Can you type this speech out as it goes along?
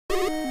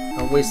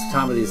Don't waste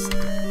time with these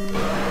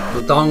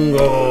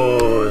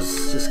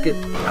dongos. Just get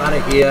out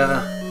of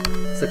here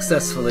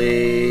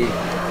successfully.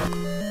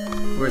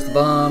 Where's the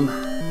bomb?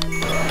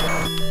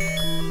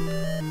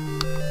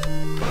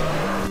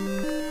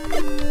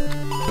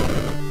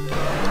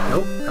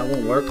 Nope, that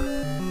won't work.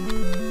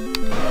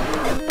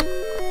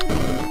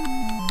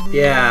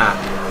 Yeah,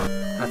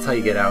 that's how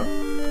you get out.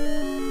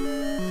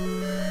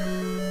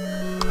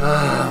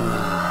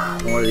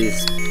 More of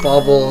these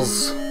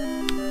bubbles.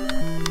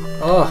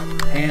 Oh,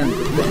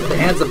 the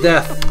hands of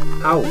death.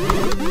 Ow.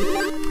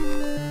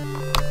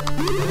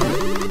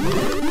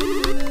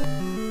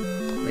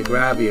 They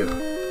grab you.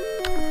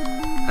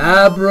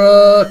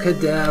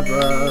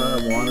 Abracadabra,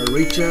 wanna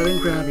reach out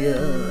and grab you.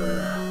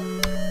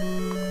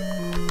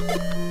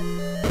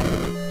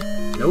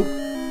 Nope.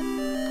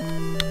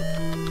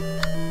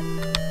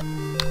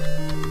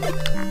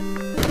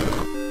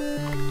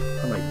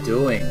 What am I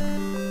doing?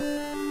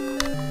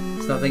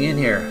 There's nothing in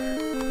here.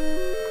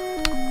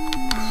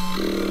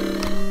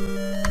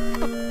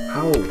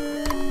 Ow.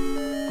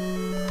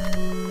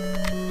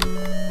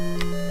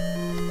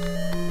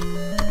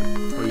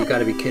 Oh, you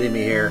gotta be kidding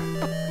me here.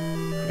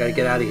 I gotta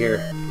get out of here.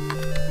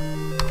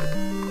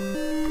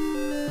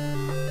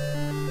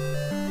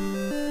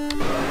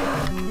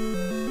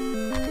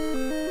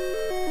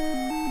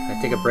 Can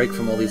I take a break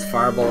from all these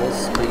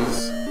fireballs,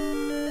 please?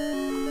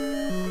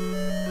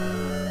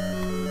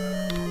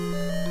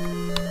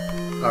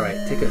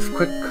 Alright, take a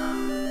quick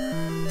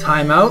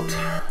time out.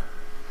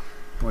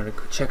 We're going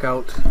to check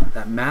out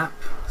that map,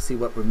 see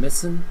what we're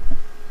missing.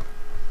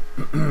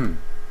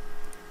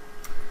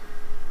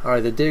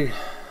 Alright, okay,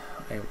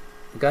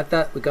 we got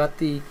that. We got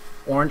the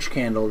orange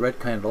candle, red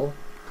candle.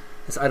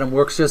 This item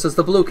works just as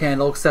the blue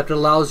candle, except it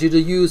allows you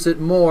to use it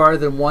more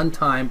than one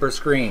time per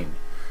screen.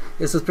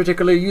 This is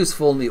particularly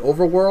useful in the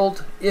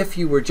overworld if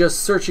you were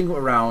just searching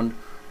around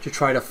to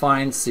try to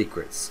find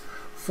secrets.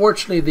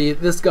 Fortunately,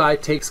 this guy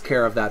takes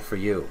care of that for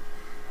you.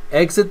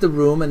 Exit the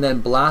room and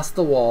then blast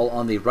the wall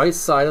on the right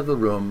side of the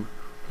room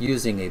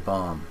using a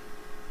bomb.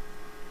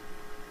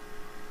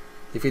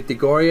 Defeat the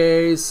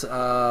Goryes,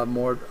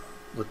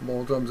 with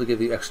more drums will give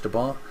you extra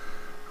bomb.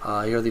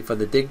 Here for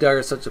the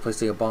Digdogger, such as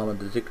placing a bomb on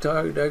the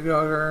Digdogger,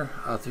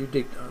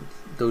 through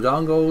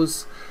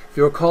Dodongos. If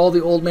you recall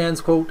the old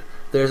man's quote,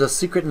 there's a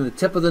secret in the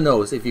tip of the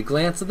nose. If you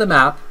glance at the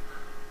map,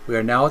 we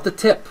are now at the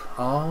tip.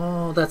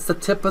 Oh, that's the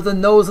tip of the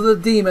nose of the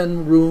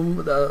demon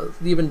room, the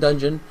demon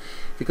dungeon.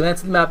 If you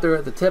glance at the map there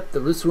at the tip,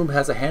 this room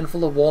has a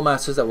handful of wall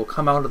masters that will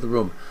come out of the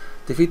room.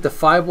 Defeat the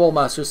 5 wall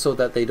masters so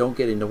that they don't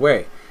get in the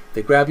way. If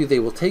they grab you, they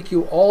will take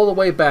you all the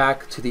way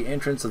back to the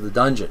entrance of the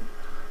dungeon.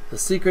 The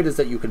secret is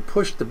that you can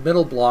push the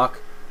middle block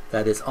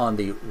that is on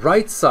the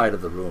right side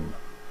of the room.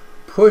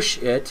 Push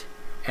it,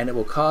 and it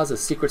will cause a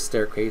secret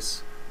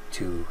staircase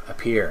to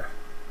appear.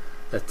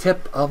 The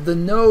tip of the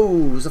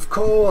nose, of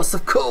course,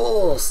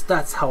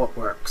 that's how it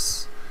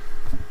works.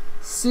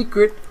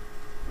 Secret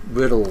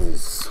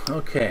riddles.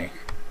 Okay.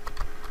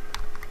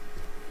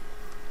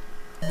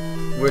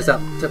 Where's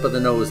that tip of the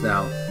nose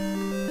now?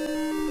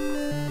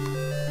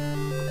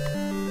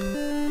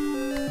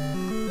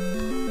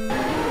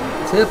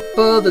 Tip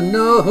of the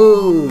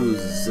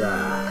nose.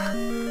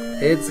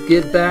 Let's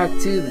get back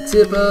to the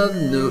tip of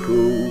the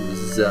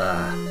nose.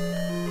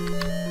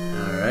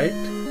 Alright.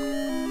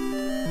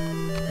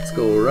 Let's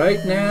go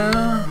right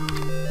now.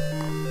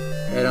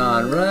 Head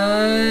on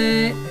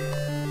right.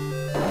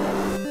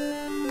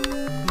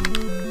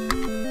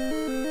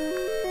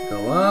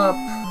 Go up.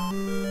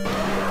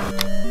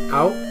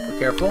 Out. Be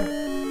careful. To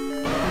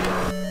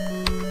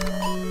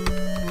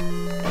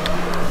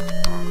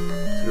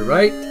the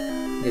right.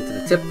 Get to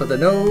the tip of the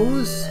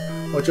nose.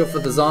 Watch out for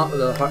the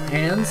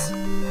hands.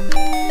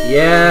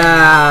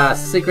 Yeah!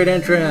 Secret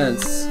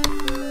entrance.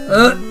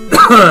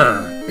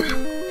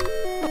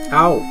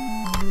 Ow.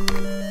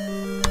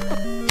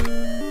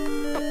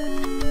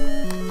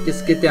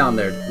 Just get down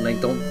there,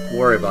 Link. Don't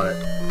worry about it.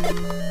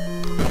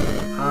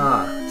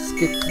 Just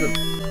get to the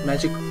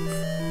magic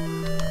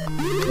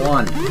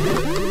one.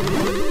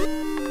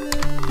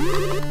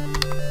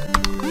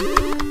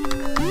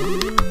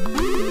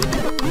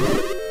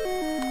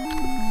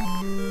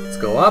 Let's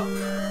go up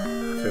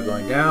after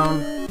going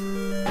down.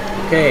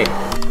 Okay.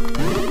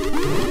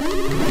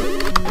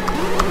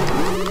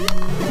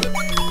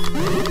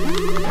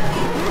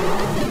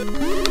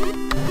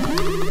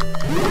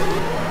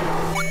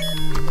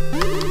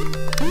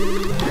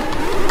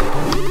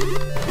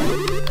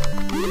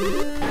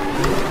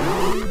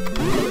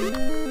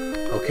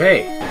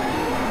 Okay,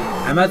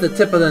 I'm at the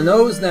tip of the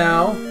nose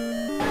now.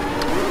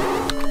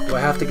 Do I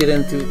have to get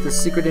into the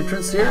secret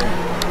entrance here?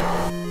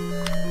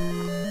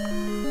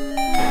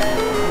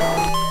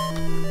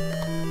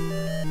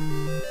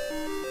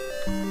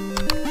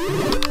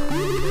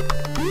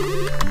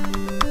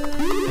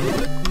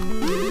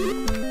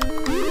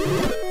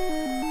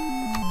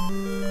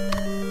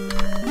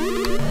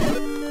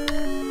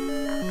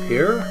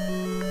 Here?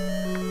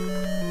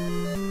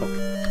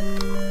 Okay.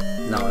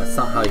 No, that's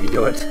not how you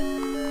do it.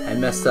 I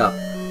messed up.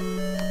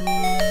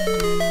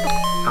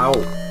 Ow.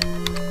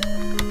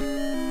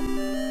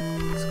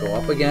 go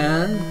up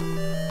again.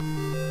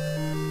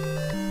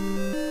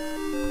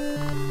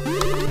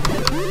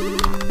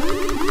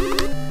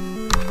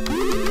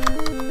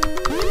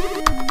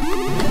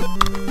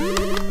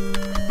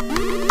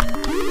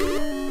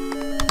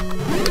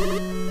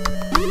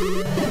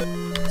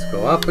 Let's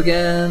go up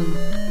again.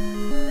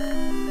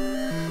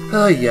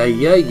 Ay,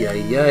 ay, ay,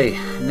 ay, ay.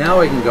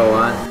 Now I can go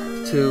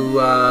on to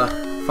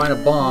find a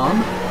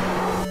bomb.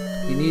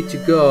 You need to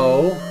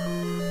go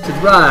to the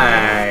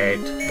right.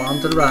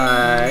 Bomb to the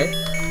right.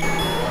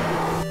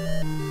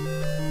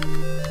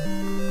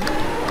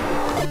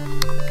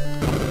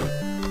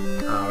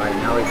 Alright,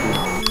 now we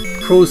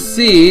can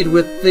proceed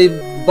with the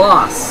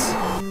boss.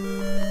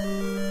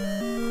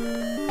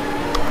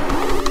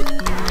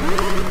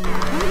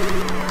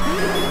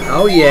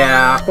 Oh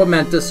yeah,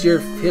 Aquamentus, your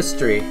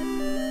history.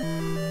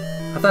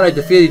 I thought I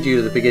defeated you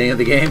at the beginning of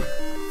the game.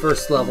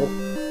 First level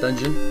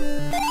dungeon.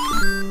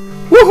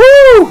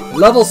 Woohoo!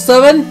 Level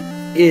 7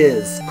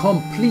 is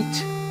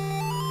complete.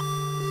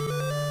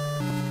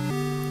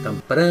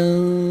 Dum -ba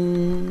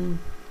 -dum.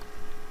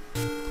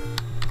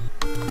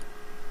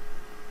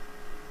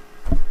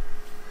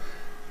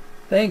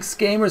 Thanks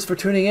gamers for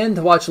tuning in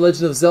to watch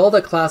Legend of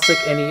Zelda Classic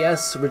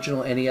NES,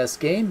 original NES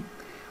game.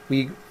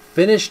 We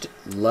finished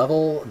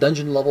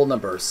dungeon level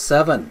number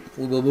 7.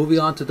 We will move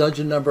on to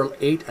dungeon number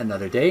 8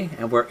 another day,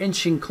 and we're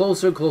inching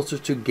closer and closer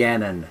to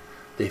Ganon,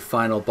 the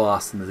final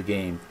boss in the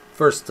game.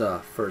 First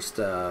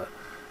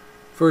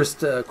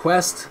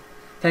quest.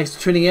 Thanks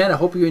for tuning in. I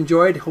hope you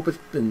enjoyed. Hope it's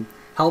been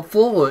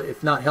helpful.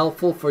 If not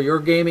helpful for your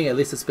gaming, at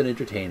least it's been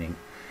entertaining.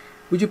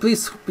 Would you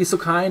please be so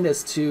kind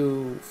as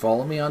to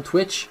follow me on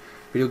Twitch?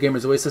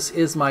 VideoGamersOasis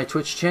is my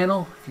Twitch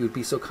channel. If you would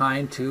be so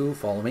kind to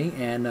follow me,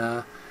 and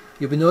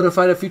you'll be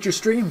notified of future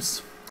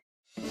streams.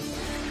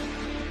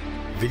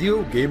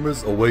 Video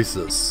Gamers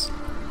Oasis.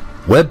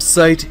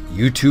 Website,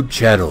 YouTube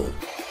channel.